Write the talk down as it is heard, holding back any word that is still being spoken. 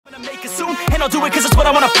Make it soon, and I'll do it cause it's what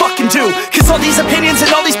I wanna fucking do. Cause all these opinions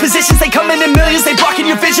and all these positions, they come in millions, they blocking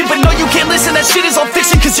your vision. But no, you can't listen, that shit is all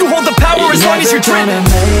fiction. Cause you hold the power as long as you're dreaming. You're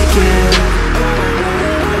never gonna make it.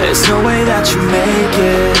 There's no way that you make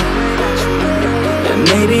it. And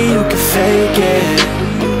maybe you can fake it,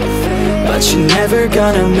 but you're never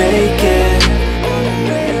gonna make it.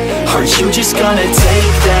 Aren't you just gonna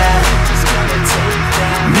take that?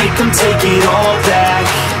 Make them take it all back.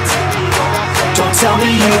 Don't tell me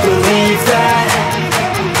you believe that.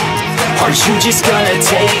 Are you just gonna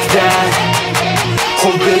take that?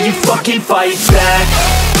 Or will you fucking fight back?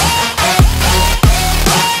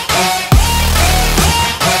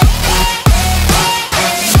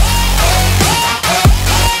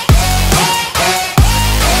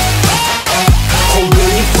 Or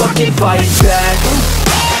will you fucking fight back?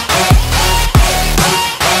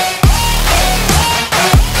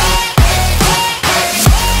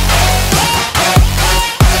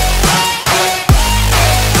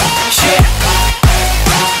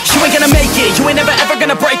 You ain't never ever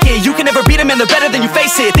gonna break it. You can never beat them and they're better than you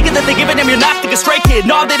face it. Thinking that they give a damn, you're not thinking straight, kid.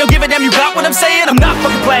 No, they don't give a damn, you got what I'm saying? I'm not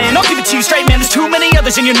fucking playing, I'll give it to you straight, man. There's too many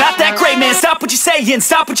others and you're not that great, man. Stop what you're saying,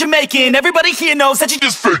 stop what you're making. Everybody here knows that you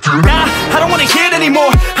just faking. Nah, I don't wanna hear it anymore,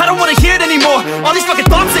 I don't wanna hear it anymore. All these fucking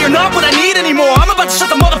thoughts, they are not what I need anymore. I'm about to shut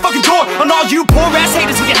the motherfucking door on all you poor ass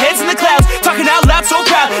haters with your heads in the clouds, talking out loud so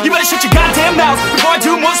proud. You better shut your goddamn mouth before I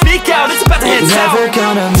do more, speak out. It's about to head south. You're never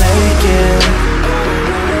gonna make it.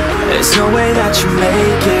 There's no way that you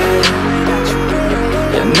make it.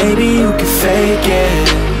 And maybe you can fake it,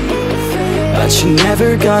 but you're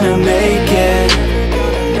never gonna make it.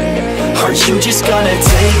 Aren't you just gonna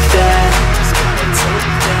take that?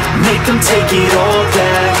 Make them take it all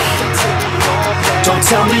back. Don't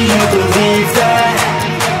tell me you believe that.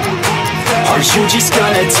 Aren't you just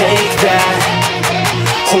gonna take that?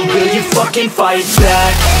 Or will you fucking fight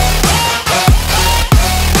back?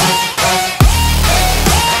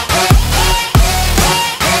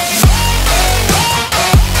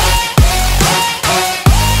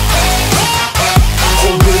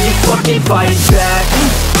 Fight back.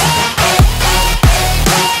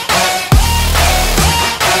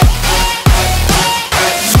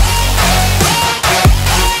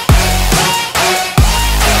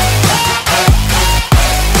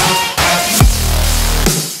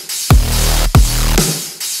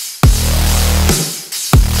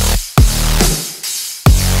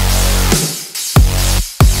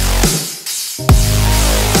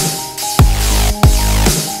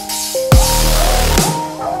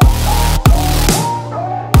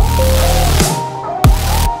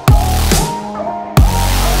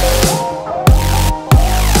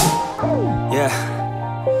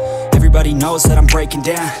 Everybody knows that I'm breaking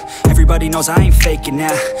down. Everybody knows I ain't faking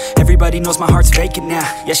now. Everybody knows my heart's vacant now.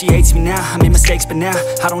 Yeah, she hates me now, I made mistakes but now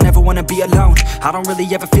I don't ever wanna be alone. I don't really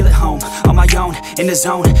ever feel at home. On my own, in the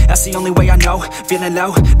zone, that's the only way I know. Feeling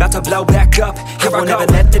low, about to blow back up. Here I won't ever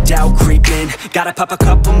let the doubt creep in. Gotta pop a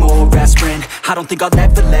couple more aspirin. I don't think I'll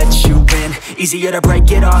ever let you in. Easier to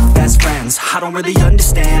break it off as friends. I don't really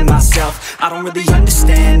understand myself. I don't really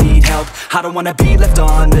understand, need help. I don't wanna be left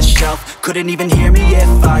on the shelf. Couldn't even hear me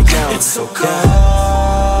if I yelled. It's so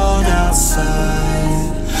cold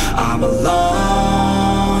outside, I'm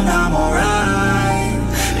alone, I'm alright.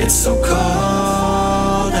 It's so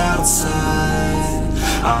cold outside,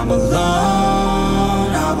 I'm alone.